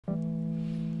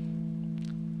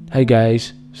Hi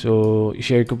guys! So,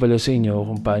 i-share ko pala sa inyo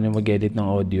kung paano mag-edit ng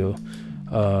audio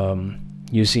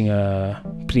using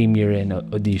Premiere and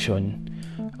Audition.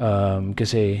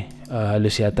 Kasi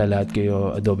halos yata lahat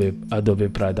kayo Adobe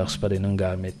products pa rin ang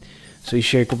gamit. So,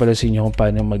 i-share ko pala sa inyo kung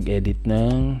paano mag-edit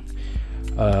ng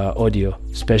audio.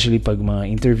 Especially pag mga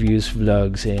interviews,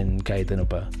 vlogs, and kahit ano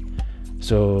pa.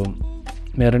 So,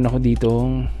 meron ako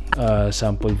ditong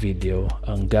sample video.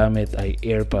 Ang gamit ay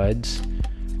AirPods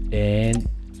and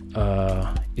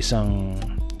isang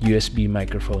USB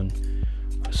microphone.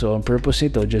 So, ang purpose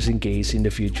nito, just in case in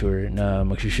the future na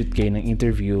mag-shoot kayo ng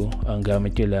interview, ang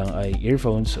gamit nyo lang ay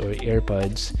earphones or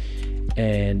AirPods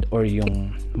or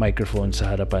yung microphone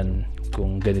sa harapan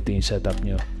kung ganito yung setup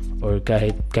nyo, or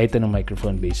kahit anong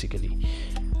microphone basically.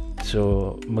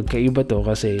 So, magkaiba to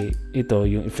kasi ito,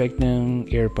 yung effect ng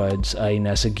AirPods ay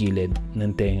nasa gilid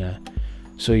ng tenga.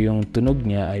 So, yung tunog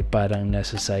niya ay parang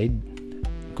nasa side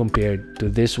compared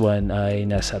to this one ay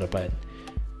nasa harapan.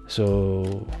 So,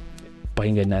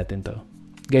 pakinggan natin to.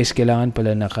 Guys, kailangan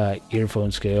pala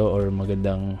naka-earphones kayo or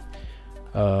magandang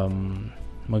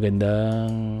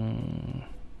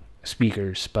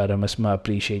speakers para mas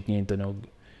ma-appreciate nyo yung tunog.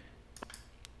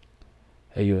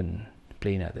 Ayun,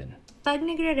 play natin. Pag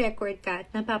nagre-record ka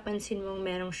at napapansin mong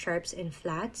merong sharps and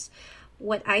flats,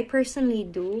 what I personally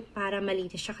do para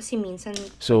malinis siya kasi minsan...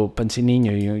 So, pansinin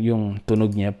nyo yung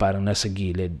tunog niya parang nasa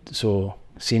gilid. So,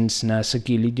 since nasa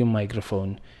gilid yung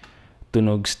microphone,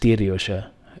 tunog stereo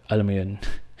siya. Alam mo yun.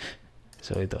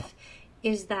 So, ito.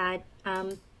 Is that,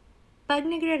 pag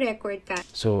nagre-record ka...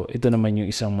 So, ito naman yung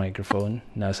isang microphone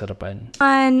nasa harapan.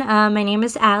 My name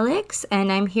is Alex and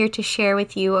I'm here to share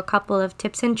with you a couple of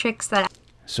tips and tricks that...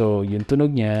 So, yung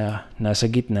tunog niya nasa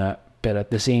gitna, pero at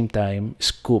the same time,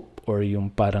 scoop or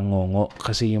yung parang ngongo.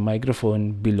 Kasi yung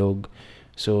microphone, bilog.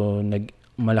 So,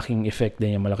 malaking effect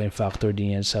din yan, malaking factor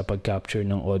din yan sa pag-capture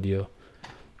ng audio.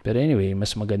 Pero anyway,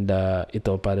 mas maganda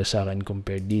ito para sa akin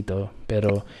compared dito.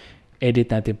 Pero, edit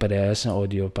natin parehas ng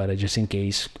audio para just in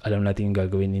case, alam natin yung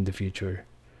gagawin in the future.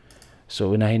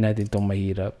 So, unahin natin itong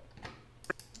mahirap.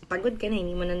 Pagod ka na,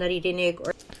 hindi mo na naririnig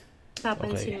or...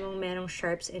 Papansin mong merong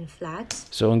sharps and flats.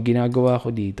 So, ang ginagawa ko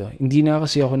dito, hindi na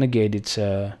kasi ako nag-edit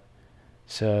sa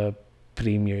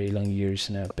Premiere ilang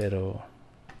years na, pero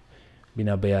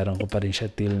binabayaran ko pa rin siya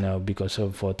till now because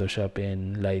of Photoshop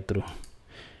and Lightroom.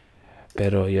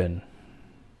 Pero yun,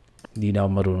 hindi na ako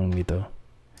marunong nito.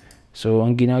 So,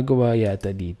 ang ginagawa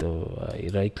yata dito ay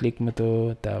right-click mo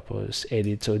to, tapos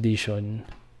edit sa Audition.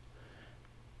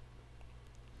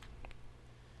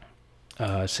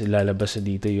 Lalabas na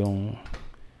dito yung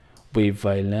wave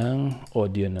file ng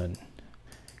audio nun.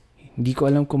 Hindi ko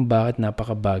alam kung bakit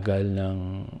napakabagal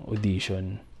ng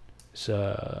Audition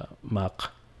sa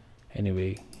Mac.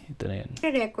 Anyway, ito na yan.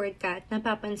 Record ka at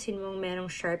napapansin mong merong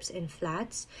sharps and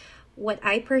flats. What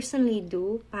I personally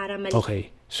do para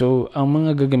Okay. So, ang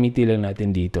mga gagamitin lang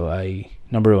natin dito ay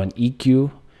number 1,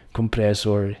 EQ,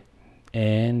 compressor,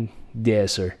 and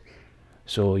de-esser.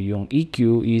 So, yung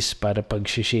EQ is para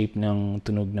pag-shape ng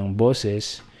tunog ng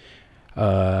boses.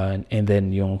 And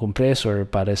then, yung compressor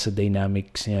para sa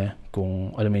dynamics niya.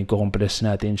 Kung, alam mo yun, compress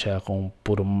natin siya kung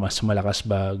puro mas malakas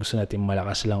ba, gusto natin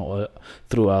malakas lang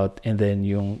throughout. And then,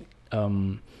 yung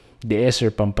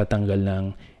de-esser, pampatanggal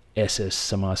ng SS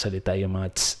sa mga salita, yung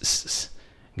mga tss,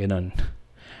 ganon.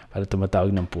 Para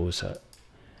tumatawag ng pusa.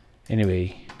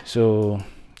 Anyway, so,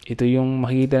 ito yung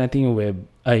makikita natin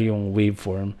yung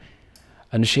waveform.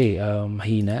 Ano siya,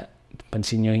 mahina.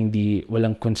 Pansin nyo,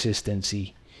 walang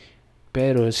consistency.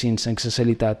 Pero since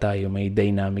nagsasalita tayo, may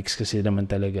dynamics kasi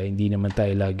naman talaga. Hindi naman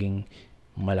tayo laging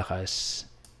malakas.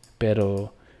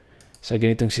 Pero sa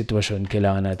ganitong sitwasyon,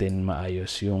 kailangan natin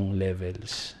maayos yung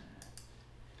levels.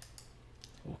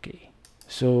 Okay.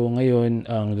 So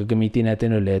ngayon, ang gagamitin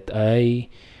natin ulit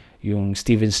ay yung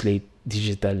Steven Slate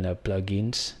digital na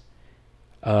plugins.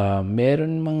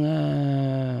 Meron mga...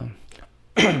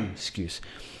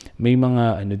 may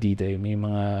mga dito, may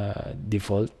mga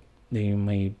default,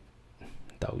 may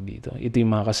tawag dito. Ito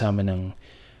yung mga kasama ng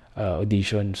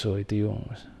Audition. So ito yung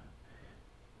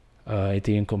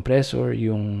compressor,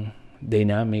 yung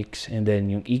dynamics, and then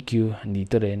yung EQ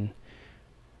dito rin.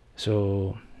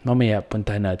 So mamaya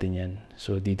puntahan natin yan.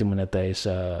 So dito muna tayo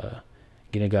sa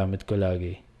ginagamit ko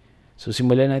lagi. So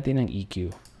simulan natin ng EQ.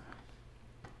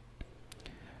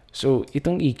 So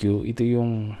itong EQ, ito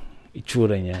yung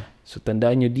itsura niya. So,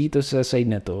 tandaan nyo dito sa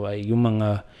side na to ay yung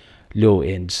mga low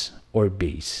ends or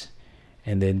bass.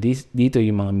 And then, dito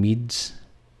yung mga mids.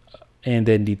 And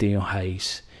then, dito yung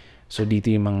highs. So, dito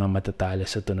yung mga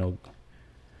matatalas sa tunog.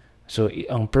 So,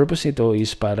 ang purpose nito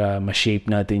is para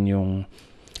ma-shape natin yung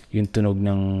tunog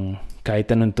ng kahit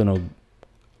anong tunog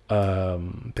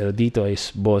Pero dito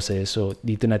is boses. So,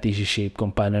 dito natin i-shape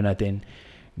kung paano natin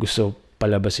gusto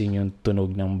palabasin yung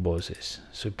tunog ng boses.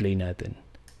 So, play natin.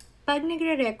 Pag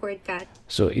nagre-record ka,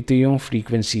 so, ito yung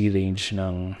frequency range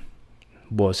ng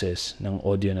boses ng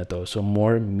audio na to. So,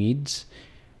 more mids,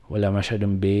 wala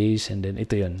masyadong bass, and then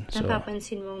ito yun. So,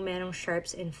 napapansin mong merong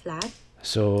sharps and flat.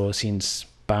 So, since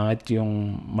pangit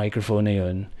yung microphone na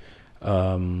yun,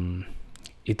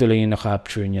 ito lang yung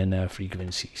na-capture niya na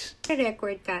frequencies.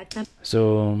 Record ka.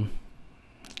 So,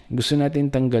 gusto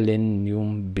natin tanggalin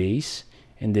yung bass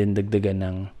and then dagdagan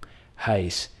ng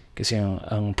highs. Kasi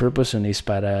ang purpose nun is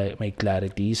para may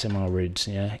clarity sa mga words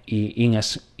niya.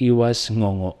 Iwas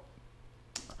ngongo.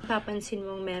 Papansin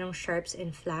mong merong sharps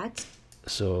and flats.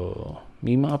 So,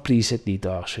 may mga preset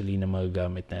dito actually na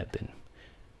magagamit natin.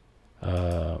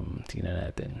 Tingnan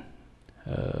natin.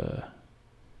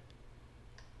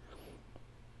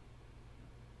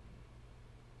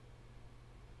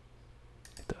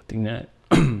 Tingnan.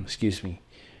 Excuse me.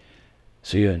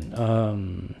 So, yun.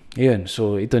 Yun.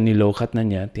 So, ito nilow cut na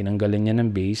niya. Tinanggalan niya ng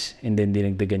bass and then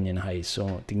dinagdagan niya ng high.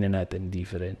 So, tingnan natin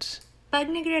difference. Pag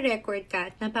nagre-record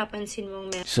ka at napapansin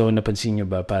mong So, napansin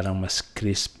niyo ba parang mas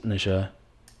crisp na siya?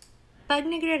 Pag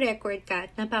nagre-record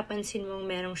ka at napapansin mong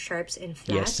merong sharps and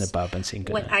flats. Yes, napapansin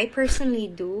ko What na. I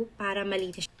personally do para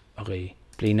malinis. Okay.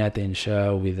 Play natin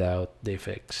siya without the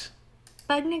effects.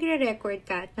 Pag nagre-record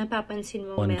ka at napapansin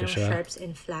mong On ko merong siya. sharps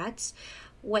and flats,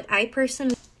 what I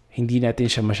personally Hindi natin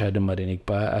siya masyadong marinig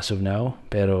pa as of now,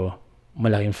 pero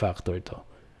malaking factor to.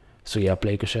 So,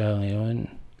 i-apply ko siya ngayon.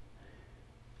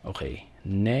 Okay.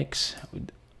 Next,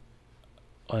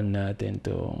 on natin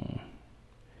tong...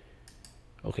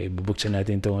 Okay, bubuksan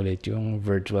natin tong ulit yung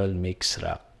virtual mix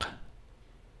rack.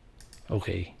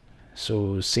 Okay.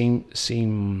 So, same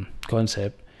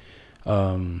concept.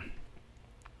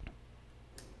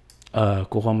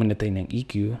 Kuha muna tayo ng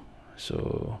EQ.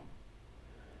 So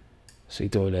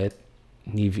ito ulit,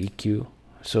 Neve EQ.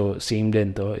 So, same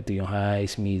din to. Ito yung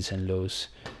highs, mids, and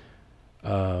lows.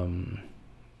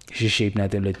 I-shape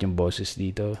natin ulit yung boses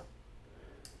dito.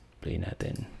 Play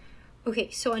natin. Okay,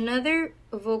 so another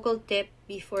vocal tip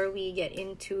before we get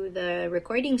into the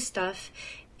recording stuff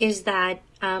is that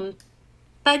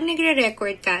pag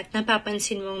nagre-record ka at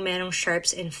napapansin mong merong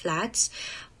sharps and flats,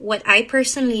 what I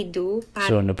personally do...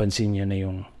 So, napansin niya na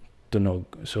yung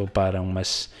tunog. So, parang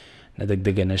mas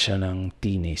nadagdagan na siya ng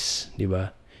tinis, di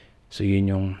ba? So, yun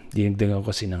yung dinagdagan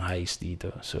ko kasi ng highs dito.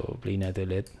 So, play natin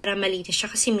ulit. Para malinis siya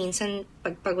kasi minsan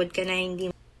pagpagod ka na hindi...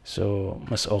 So,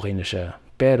 mas okay na siya.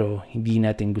 Pero, hindi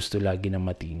natin gusto lagi na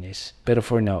matinis. Pero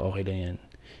for now, okay lang yan.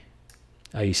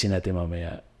 Ayusin natin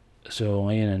mamaya. So,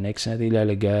 ngayon, ang next natin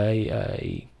ilalagay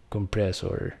ay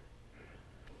compressor.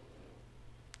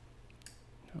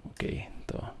 Okay,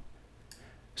 ito.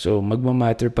 So,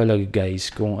 magmamatter pala guys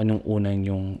kung anong unang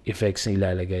yung effects na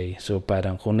ilalagay. So,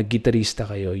 parang kung nag-gitarista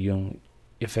kayo, yung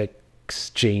effects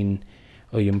chain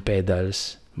o yung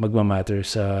pedals, magmamatter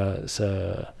sa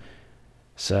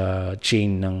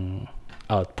chain ng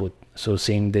output. So,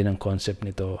 same din ang concept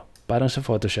nito. Parang sa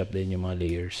Photoshop din yung mga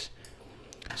layers.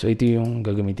 So, ito yung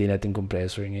gagamitin natin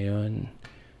compressor ngayon.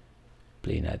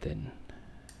 Play natin.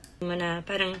 mo na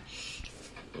parang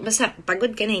basta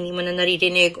pagod ka na, hindi mo na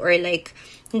naririnig or like...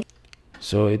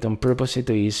 So, itong purpose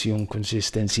ito is yung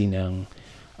consistency ng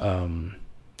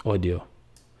audio.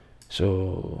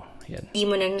 So, yan. Hindi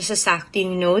mo na nasasakto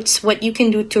yung notes. What you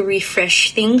can do to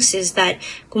refresh things is that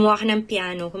kumuha ka ng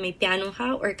piano. Kung may piano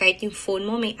ka or kahit yung phone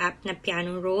mo, may app na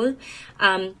piano roll,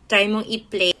 try mong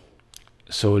i-play.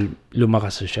 So,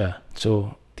 lumakas na siya.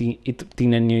 So,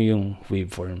 tingnan nyo yung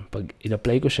waveform. Pag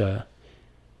in-apply ko siya,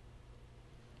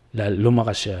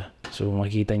 lumakas siya. So,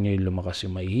 makikita nyo yung lumakas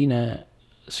yung mahihina.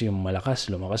 So, yung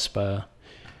malakas, lumakas pa.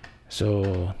 So,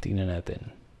 tingnan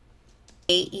natin.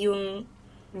 Yung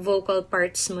vocal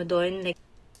parts mo doon, like,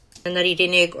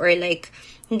 naririnig or like,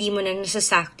 hindi mo na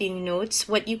nasasakto yung notes.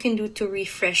 What you can do to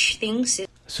refresh things is...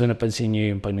 So, napansin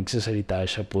nyo yung pag nagsasalita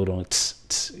siya, purong tss,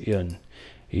 tss, yun.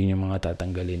 Yun yung mga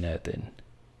tatanggalin natin.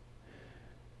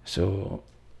 So,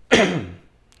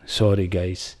 sorry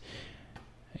guys.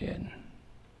 Ayan.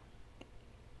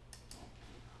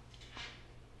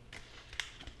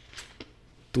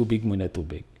 Tubig muna,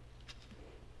 tubig.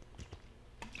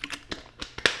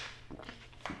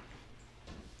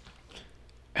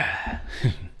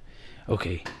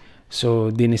 Okay.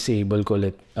 So, disable ko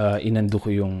ulit. Inando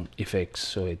ko yung effects.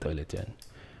 So, ito ulit yan.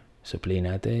 So, play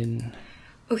natin.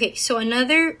 Okay, so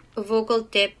another vocal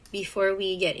tip before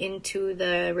we get into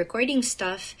the recording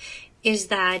stuff is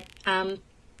that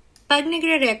pag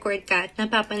nagre-record ka at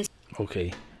napapansin...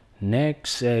 Okay.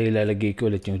 Next, ilalagay ko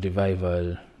ulit yung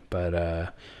revival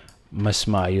para mas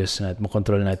maayos na at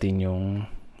makontrol natin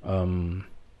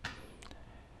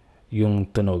yung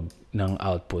tunog ng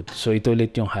output. So ito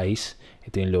ulit yung highs,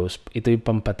 ito yung lows, ito yung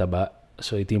pampataba,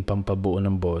 so ito yung pampabuo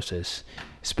ng boses.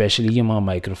 Especially yung mga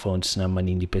microphones na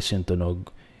maninipis yung tunog,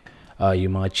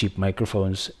 yung mga cheap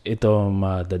microphones, ito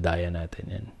madadaya natin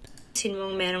yan.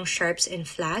 Mong merong sharps and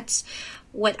flats.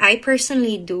 What I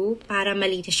personally do para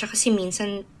malinis siya, kasi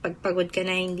minsan pag pagod ka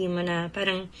na, hindi mo na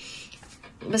parang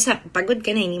basta pagod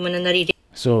ka na, hindi mo na naririnig.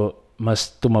 So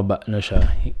mas tumaba na siya.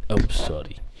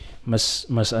 Mas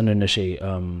ano na siya,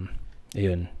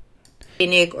 ayun.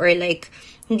 Or like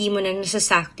hindi mo na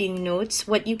nasasakto yung notes.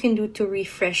 What you can do to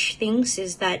refresh things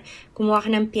is that kumuha ka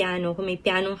ng piano, kung may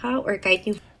piano ka, or kahit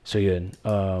yung... So yun,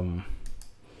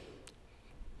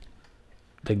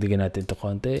 dagdagan natin to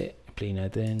konti, play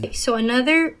natin. So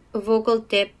another vocal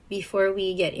tip before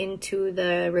we get into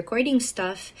the recording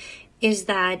stuff is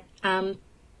that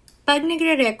pag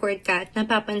nagre-record ka at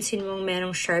napapansin mong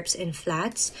merong sharps and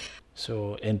flats.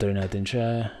 So enter natin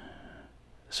siya.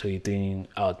 So ito yung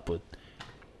output.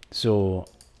 So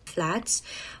flats.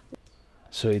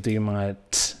 So ito yung mga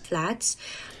flats.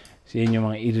 So yun yung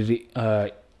mga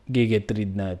get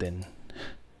rid natin.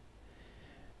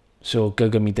 So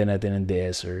gagamitan natin ng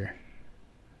deesser.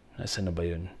 Nasaan na ba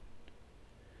yun?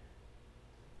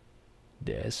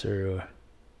 Deesser.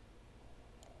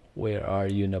 Where are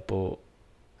you na po?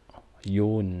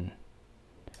 Yun.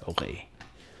 Okay.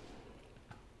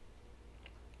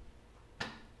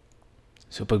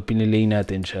 So pag pinilay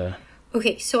natin siya.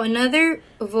 Okay, so another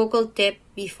vocal tip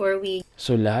before we...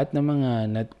 So lahat ng mga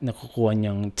nakukuha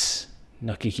niyang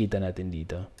nakikita natin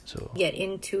dito. So get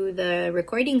into the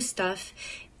recording stuff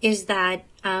is that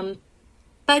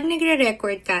pag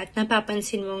nagre-record ka at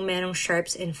napapansin mong merong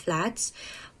sharps and flats,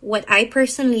 what I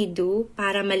personally do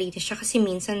para malinis siya, kasi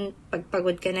minsan pag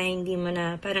pagod ka na, hindi mo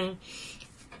na parang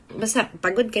basta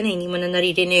pagod ka na, hindi mo na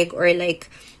naririnig, or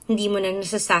like hindi mo na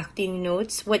nasasakto yung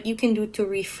notes. What you can do to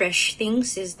refresh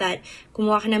things is that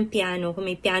kumuha ka ng piano, kung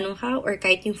may piano ka, or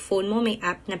kahit yung phone mo may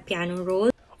app na piano roll.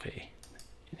 Okay.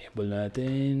 Enable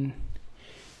natin.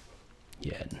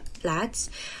 Yan.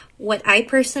 Flats. What I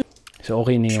personally... So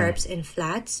okay na yung sharps and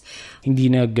flats.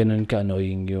 Hindi na ganun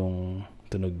ka-annoying yung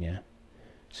tunog niya.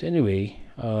 So anyway,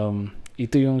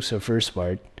 ito yung sa first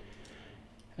part.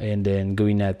 And then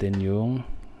gawin natin yung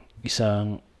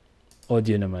isang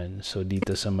audio naman. So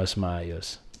dito sa mas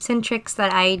maayos. Tips and tricks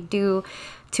that I do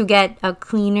to get a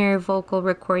cleaner vocal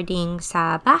recording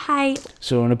sa bahay.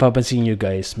 So napapansin nyo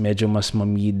guys, medyo mas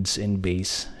ma-mids and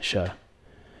bass siya.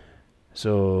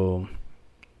 So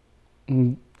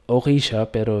okay siya,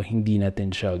 pero hindi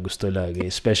natin siya gusto lagi.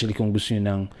 Especially kung gusto nyo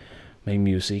ng may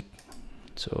music.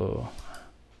 So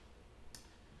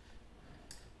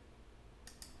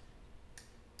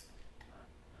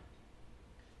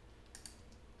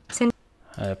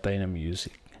hanap tayo ng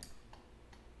music.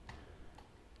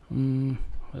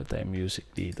 Wala tayong music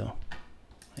dito.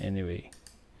 Anyway.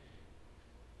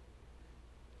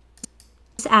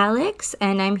 It's Alex,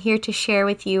 and I'm here to share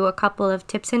with you a couple of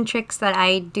tips and tricks that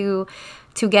I do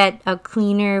to get a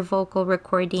cleaner vocal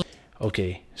recording.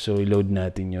 Okay, so i-load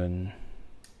natin yun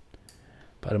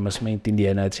para mas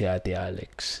maintindihan natin si Ate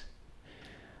Alex.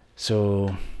 So,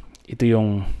 ito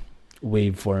yung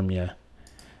waveform niya.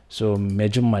 So,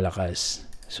 medyo malakas.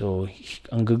 So,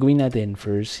 ang gagawin natin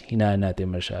first, hinaan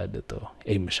natin masyado to.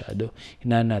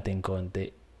 Hinaan natin konti.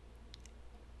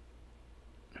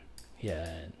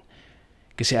 Yan.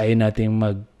 Kasi ayaw natin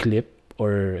mag-clip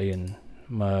or ayun,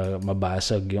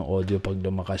 mabasag yung audio pag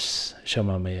lumakas siya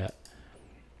mamaya.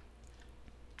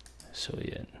 So,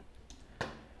 yan.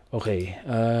 Okay.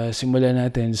 Simulan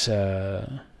natin sa...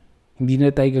 Hindi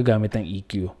na tayo gagamit ng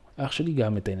EQ. Actually,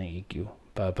 gamit tayo ng EQ.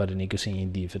 Paparinig ko sa inyo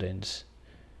yung difference.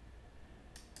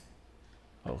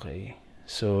 Okay.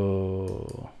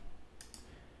 So,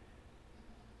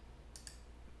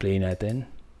 play natin.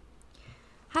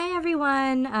 Hi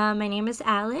everyone, my name is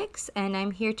Alex, and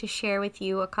I'm here to share with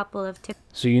you a couple of tips.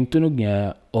 So, yung tunog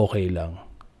niya, okay lang.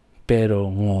 Pero,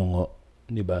 ngongo.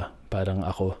 Diba? Parang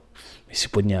ako. May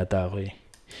sipon yata ako eh.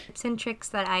 Tips and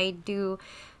tricks that I do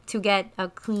to get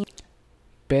a clean...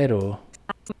 Pero,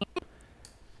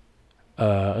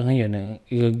 ngayon,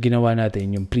 ginawa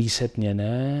natin yung preset niya na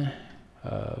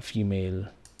female.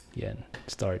 Yan,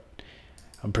 start.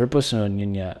 Ang purpose nun,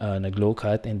 yun nga, nag-low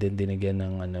cut and then dinagyan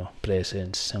ng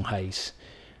presence, ng highs.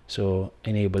 So,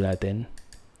 enable natin.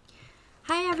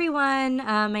 Hi everyone. everyone,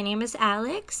 my name is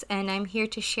Alex, and I'm here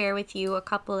to share with you a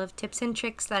couple of tips and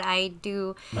tricks that I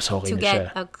do Mas okay to na get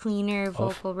siya. a cleaner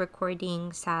vocal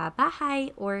recording sa bahay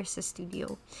or sa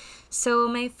studio. So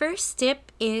my first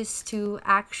tip is to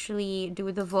actually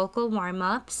do the vocal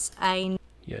warm-ups.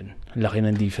 Yun. Laki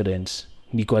ng difference.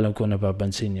 Hindi ko alam kung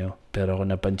napapansin nyo. Pero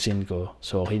kung napansin ko,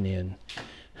 so okay na yun.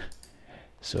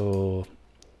 So,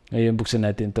 ngayon buksan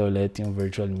natin to ulit yung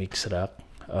virtual mix rack.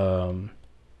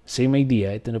 Same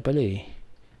idea. Ito na pala eh.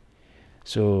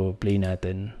 So, play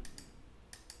natin.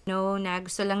 Na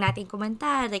gusto lang natin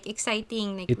kumanta, like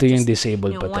exciting. Like Ito yung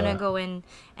disabled pa to. wanna go and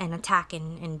attack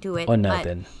and do it. On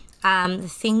natin. But, the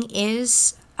thing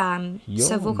is, sa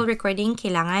Yun. vocal recording,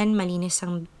 kailangan malinis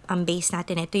ang bass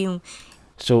natin. Ito yung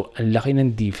So, ang laki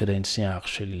ng difference niya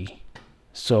actually.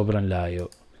 Sobrang layo.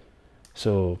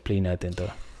 So, play natin to.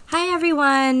 Hi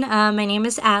everyone, my name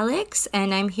is Alex,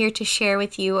 and I'm here to share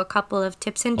with you a couple of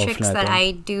tips and Off tricks that natin.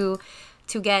 I do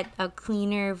to get a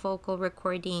cleaner vocal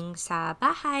recording sa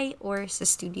bahay or sa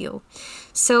studio.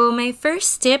 So my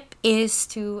first tip is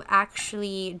to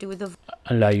actually do the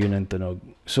Ang layo ng tunog.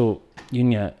 So,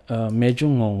 yun nga, medyo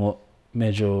ngongo,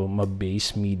 medyo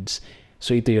mab-bass, mids.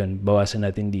 So, ito yun, bawasan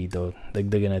natin dito.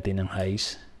 Dagdagan natin ng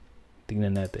highs.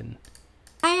 Tingnan natin.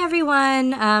 Hi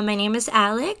everyone, my name is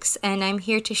Alex, and I'm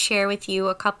here to share with you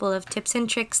a couple of tips and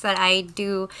tricks that I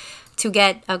do to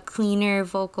get a cleaner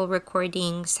vocal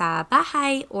recording sa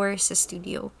bahay or sa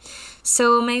studio.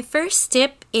 So my first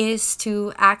tip is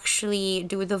to actually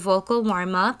do the vocal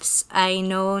warm-ups. I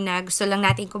know na gusto lang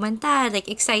natin kumanta, like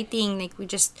exciting, like we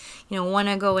just,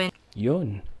 wanna go and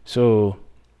Yun. So,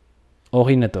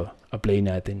 okay na to. Apply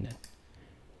natin.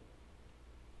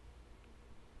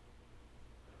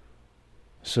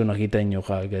 So, nakita nyo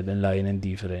kaagad ang layo ng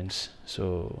difference.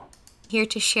 So, here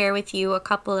to share with you a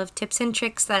couple of tips and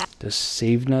tricks that just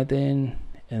save natin.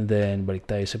 And then, balik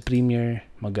tayo sa Premiere.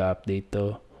 Mag-update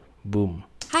to. Boom.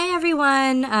 Hi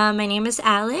everyone, my name is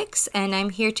Alex, and I'm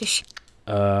here to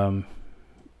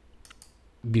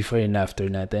Before and after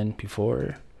natin.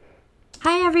 Before.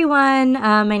 Hi everyone,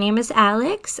 my name is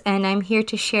Alex, and I'm here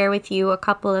to share with you a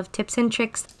couple of tips and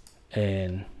tricks.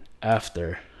 And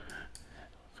after.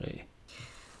 Okay.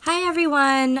 Hi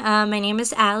everyone, my name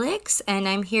is Alex, and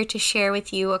I'm here to share with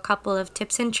you a couple of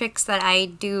tips and tricks that I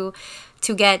do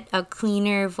to get a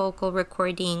cleaner vocal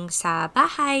recording sa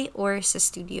bahay or sa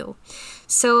studio.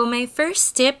 So my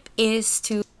first tip is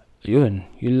to Yun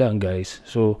lang guys.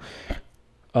 So,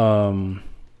 sana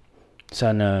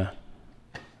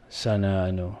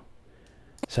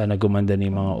gumanda na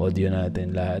yung mga audio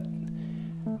natin lahat.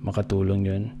 Makatulong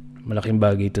yun. Malaking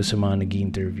bagay ito sa mga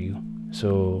nag-interview.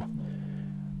 So,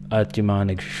 at yung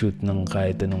mga nag-shoot ng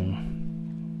kahit anong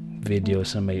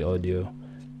videos na may audio.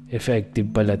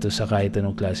 Effective pala to sa kahit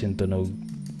anong klaseng tunog.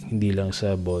 Hindi lang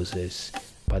sa boses.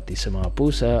 Pati sa mga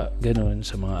pusa, ganun,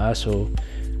 sa mga aso.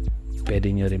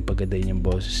 Pwede nyo rin pagadayin yung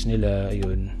boses nila.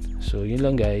 Ayun. So, yun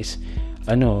lang guys.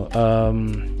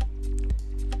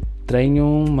 Try nyo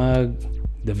mag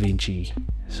DaVinci.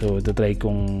 So, try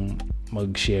kong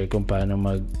mag-share kung paano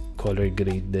mag-color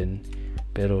grade din.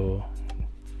 Pero,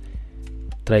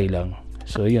 try lang.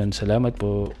 So, yun. Salamat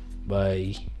po.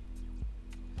 Bye.